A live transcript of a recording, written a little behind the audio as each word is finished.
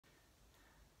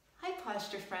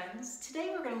posture friends. Today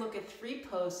we're going to look at 3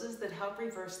 poses that help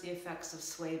reverse the effects of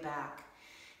sway back.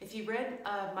 If you read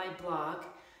my blog,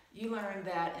 you learned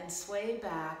that in sway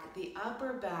back, the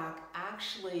upper back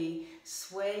actually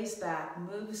sways back,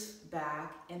 moves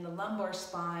back, and the lumbar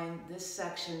spine, this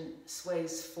section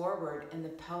sways forward and the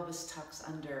pelvis tucks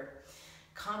under,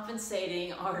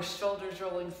 compensating our shoulders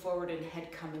rolling forward and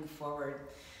head coming forward.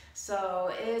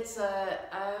 So it's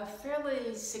a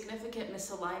fairly significant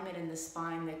misalignment in the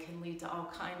spine that can lead to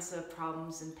all kinds of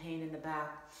problems and pain in the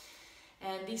back.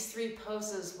 And these 3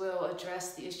 poses will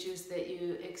address the issues that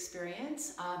you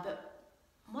experience, but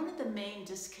one of the main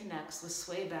disconnects with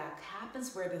sway back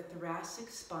happens where the thoracic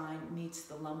spine meets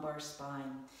the lumbar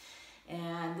spine.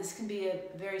 And this can be a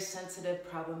very sensitive,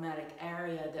 problematic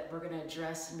area that we're going to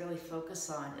address and really focus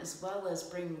on, as well as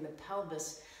bringing the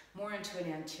pelvis more into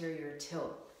an anterior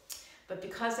tilt. But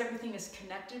because everything is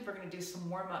connected, we're going to do some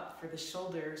warm-up for the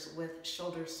shoulders with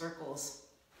shoulder circles.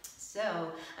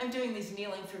 So I'm doing these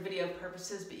kneeling for video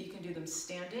purposes, but you can do them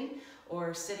standing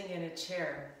or sitting in a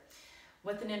chair.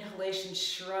 With an inhalation,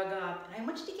 shrug up. And I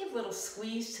want you to give a little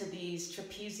squeeze to these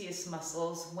trapezius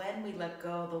muscles. When we let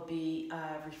go, there'll be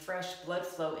refreshed blood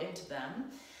flow into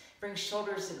them. Bring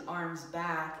shoulders and arms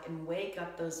back and wake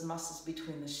up those muscles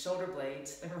between the shoulder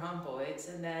blades, the rhomboids,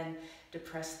 and then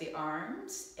depress the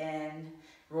arms and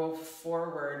roll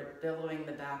forward, billowing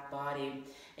the back body.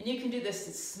 And you can do this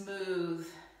in smooth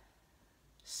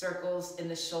circles in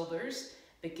the shoulders,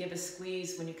 but give a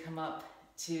squeeze when you come up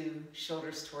to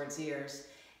shoulders towards ears.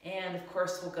 And of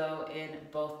course, we'll go in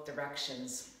both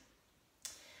directions.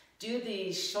 Do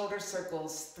these shoulder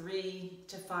circles 3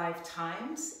 to 5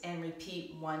 times and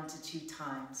repeat 1 to 2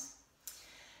 times.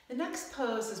 The next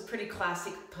pose is a pretty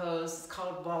classic pose. It's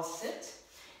called wall sit.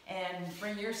 And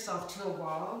bring yourself to a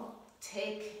wall,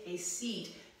 take a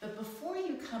seat, but before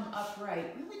you come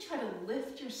upright, really try to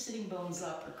lift your sitting bones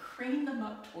up or crane them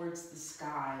up towards the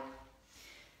sky.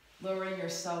 Lowering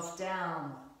yourself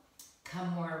down, come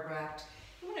more erect.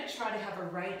 You want to try to have a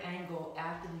right angle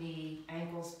at the knee,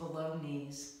 ankles below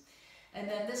knees. And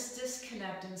then this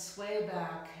disconnect and sway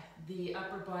back, the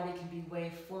upper body can be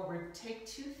way forward. Take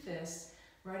 2 fists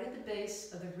right at the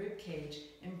base of the rib cage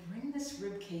and bring this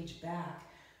rib cage back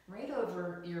right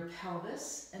over your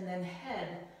pelvis and then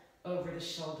head over the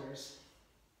shoulders.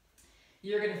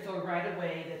 You're going to feel right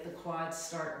away that the quads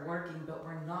start working, but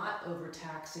we're not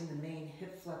overtaxing the main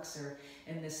hip flexor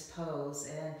in this pose.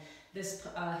 And this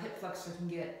hip flexor can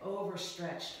get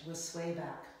overstretched with sway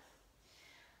back.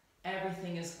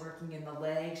 Everything is working in the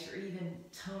legs. You're even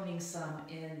toning some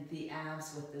in the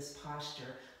abs with this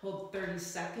posture. Hold 30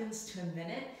 seconds to a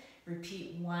minute.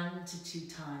 Repeat 1 to 2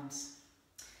 times.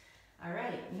 All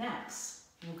right, next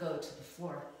we'll go to the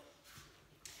floor.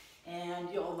 And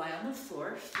you'll lie on the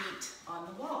floor, feet on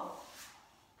the wall.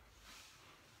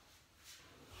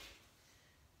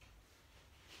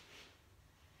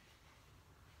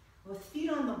 With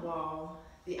feet on the wall,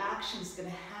 the action is going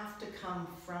to have to come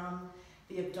from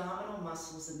the abdominal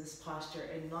muscles in this posture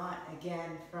and not,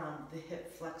 again, from the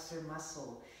hip flexor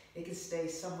muscle. It can stay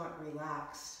somewhat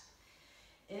relaxed.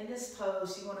 In this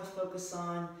pose, you want to focus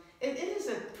on, it is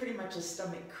pretty much a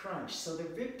stomach crunch. So the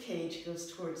rib cage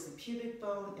goes towards the pubic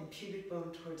bone and pubic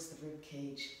bone towards the rib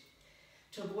cage.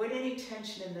 To avoid any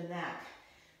tension in the neck,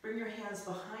 bring your hands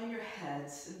behind your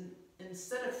heads and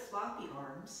instead of floppy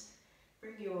arms,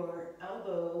 bring your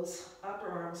elbows, upper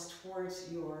arms towards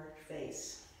your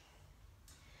face.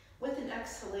 With an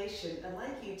exhalation, I'd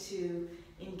like you to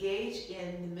engage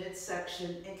in the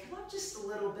midsection and come up just a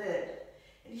little bit.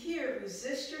 And here,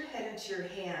 resist your head into your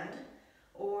hand,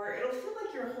 or it'll feel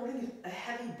like you're holding a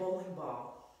heavy bowling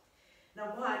ball.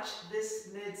 Now watch this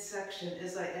midsection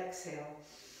as I exhale.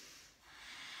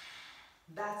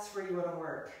 That's where you want to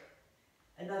work.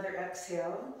 Another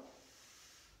exhale.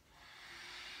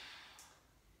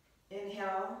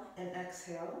 Inhale and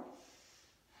exhale.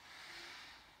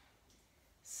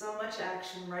 So much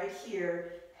action right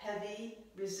here. Heavy,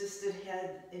 resisted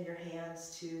head in your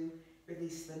hands to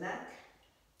release the neck.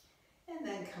 And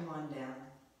then come on down.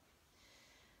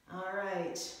 All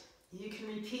right, you can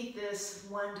repeat this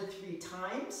 1 to 3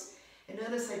 times. And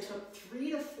notice I took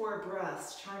 3 to 4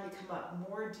 breaths, trying to come up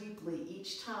more deeply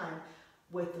each time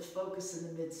with the focus in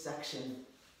the midsection.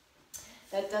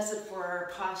 That does it for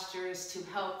our postures to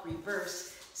help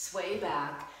reverse sway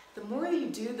back. The more you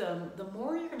do them, the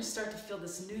more you're going to start to feel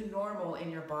this new normal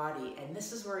in your body. And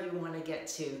this is where you want to get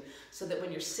to, so that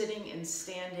when you're sitting and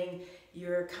standing,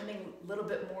 you're coming a little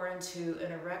bit more into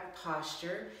an erect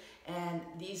posture. And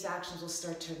these actions will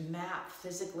start to map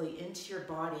physically into your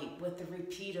body with the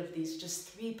repeat of these just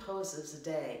 3 poses a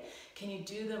day. Can you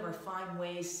do them or find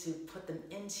ways to put them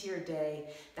into your day?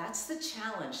 That's the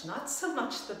challenge, not so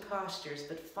much the postures,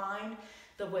 but find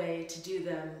the way to do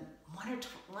them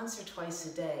once or twice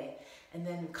a day, and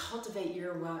then cultivate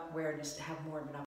your awareness to have more of an